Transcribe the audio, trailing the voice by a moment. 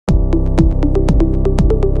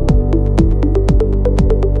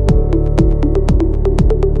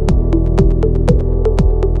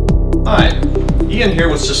Ian here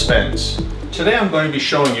with Suspenz. Today I'm going to be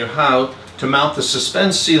showing you how to mount the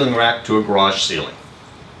Suspenz ceiling rack to a garage ceiling.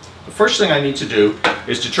 The first thing I need to do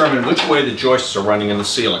is determine which way the joists are running in the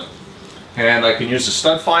ceiling. And I can use a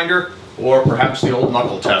stud finder or perhaps the old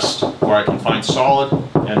knuckle test where I can find solid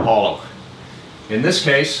and hollow. In this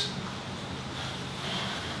case,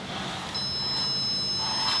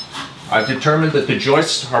 I've determined that the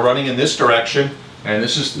joists are running in this direction, and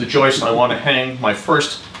this is the joist I want to hang my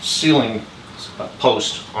first ceiling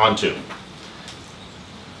post onto.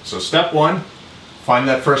 So step one, find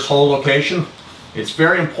that first hole location. It's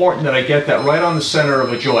very important that I get that right on the center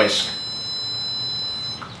of a joist.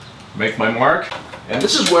 Make my mark, and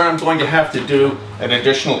this is where I'm going to have to do an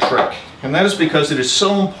additional trick, and that is because it is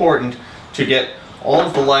so important to get all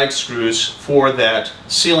of the lag screws for that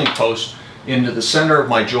ceiling post into the center of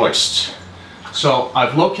my joists. So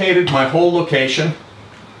I've located my hole location,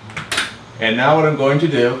 and now what I'm going to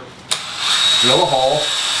do, drill a hole,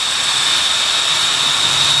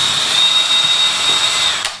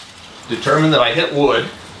 determine that I hit wood,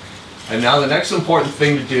 and now the next important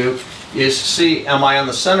thing to do is see, am I on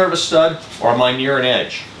the center of a stud or am I near an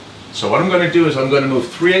edge? So what I'm going to do is I'm going to move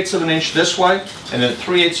 3/8 of an inch this way and then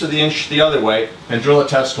 3/8 of the inch the other way and drill a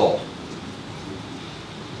test hole.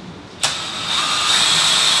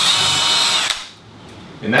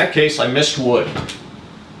 In that case, I missed wood.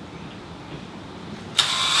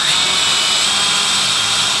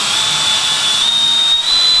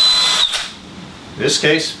 In this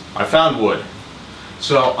case, I found wood.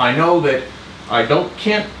 So I know that I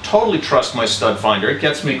can't totally trust my stud finder. It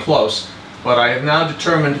gets me close, but I have now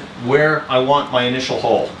determined where I want my initial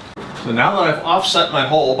hole. So now that I've offset my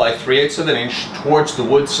hole by 3/8 of an inch towards the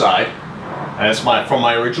wood side, as from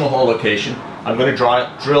my original hole location, I'm going to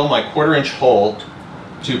drill my 1/4 inch hole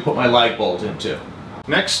to put my lag bolt into.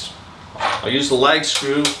 Next, I'll use the lag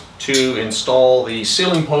screw to install the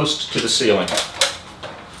ceiling post to the ceiling.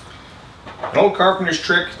 An old carpenter's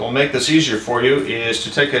trick that will make this easier for you is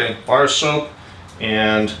to take a bar of soap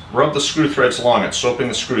and rub the screw threads along it, soaping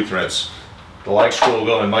the screw threads. The lag screw will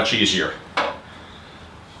go in much easier.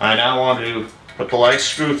 I now want to put the lag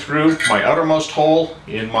screw through my outermost hole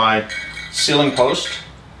in my ceiling post,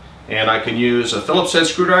 and I can use a Phillips head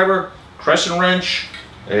screwdriver, crescent wrench,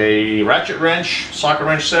 a ratchet wrench, socket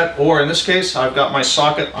wrench set, or in this case I've got my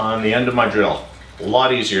socket on the end of my drill. A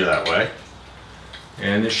lot easier that way.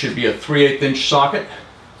 And this should be a 3/8 inch socket.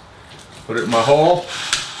 Put it in my hole.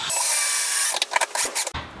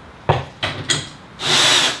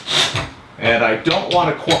 And I don't want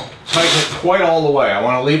to tighten it quite all the way. I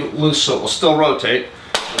want to leave it loose so it will still rotate.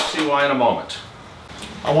 We'll see why in a moment.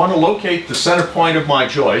 I want to locate the center point of my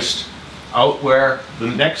joist out where the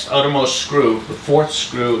next outermost screw, the 4th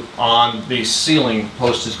screw on the ceiling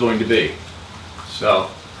post, is going to be. So,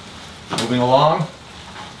 moving along.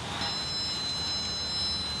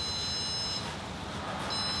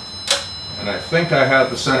 And I think I have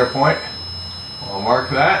the center point. I'll mark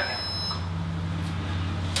that.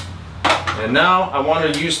 And now I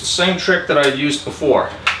want to use the same trick that I used before,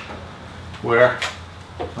 where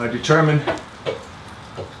I determine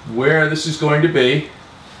where this is going to be.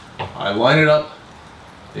 I line it up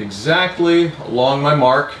exactly along my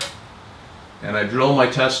mark, and I drill my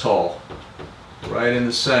test hole right in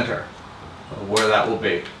the center of where that will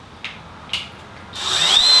be.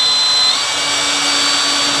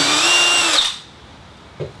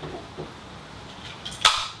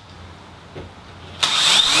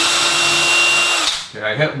 Okay,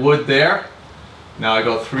 I hit wood there. Now I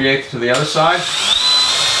go 3/8 to the other side.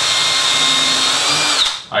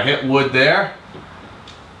 I hit wood there.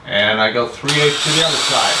 And I go 3/8 to the other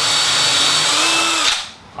side.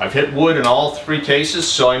 I've hit wood in all 3 cases,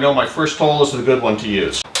 so I know my first hole is the good one to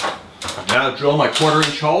use. Now drill my 1/4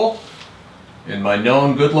 inch hole in my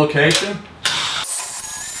known good location.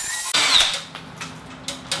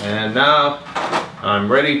 And now I'm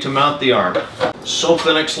ready to mount the arm. Soap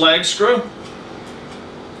the next lag screw.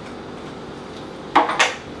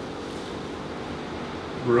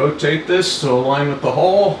 Rotate this to align with the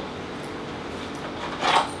hole.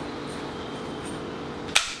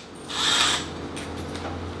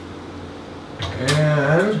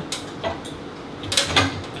 And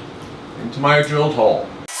into my drilled hole.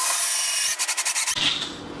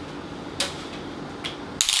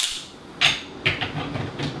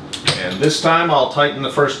 And this time I'll tighten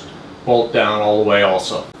the first bolt down all the way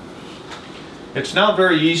also. It's now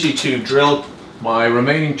very easy to drill my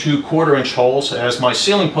remaining 2 1/4 inch holes, as my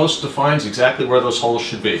ceiling post defines exactly where those holes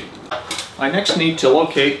should be. I next need to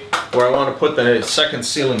locate where I want to put the second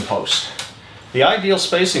ceiling post. The ideal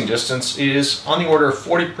spacing distance is on the order of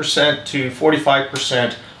 40% to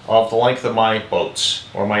 45% of the length of my boats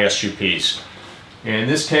or my SUPs. In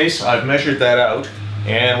this case, I've measured that out,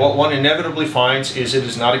 and what one inevitably finds is it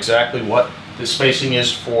is not exactly what the spacing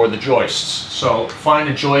is for the joists. So find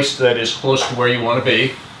a joist that is close to where you want to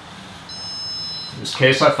be. In this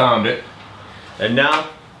case, I found it. And now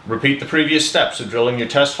repeat the previous steps of drilling your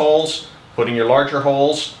test holes, putting your larger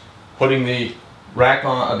holes, putting the rack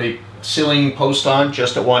on the ceiling post on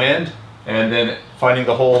just at one end, and then finding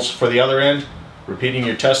the holes for the other end, repeating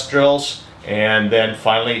your test drills, and then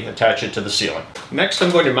finally attach it to the ceiling. Next,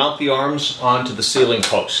 I'm going to mount the arms onto the ceiling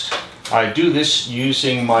post. I do this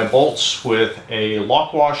using my bolts with a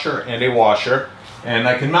lock washer and a washer, and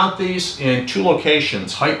I can mount these in two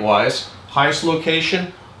locations height-wise, highest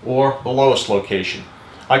location or the lowest location.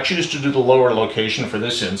 I choose to do the lower location for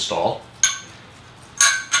this install.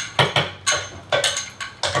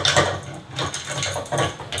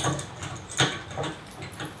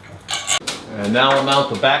 And now I'll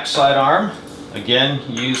mount the backside arm, again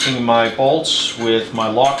using my bolts with my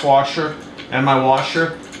lock washer and my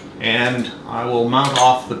washer, and I will mount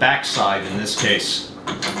off the backside in this case.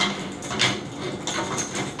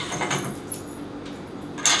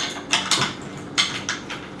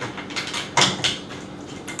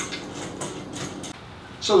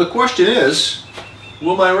 So the question is,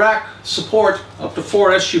 will my rack support up to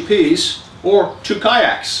 4 SUPs or 2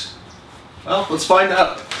 kayaks? Well, let's find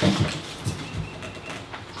out.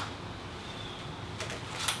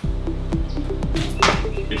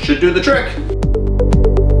 It should do the trick.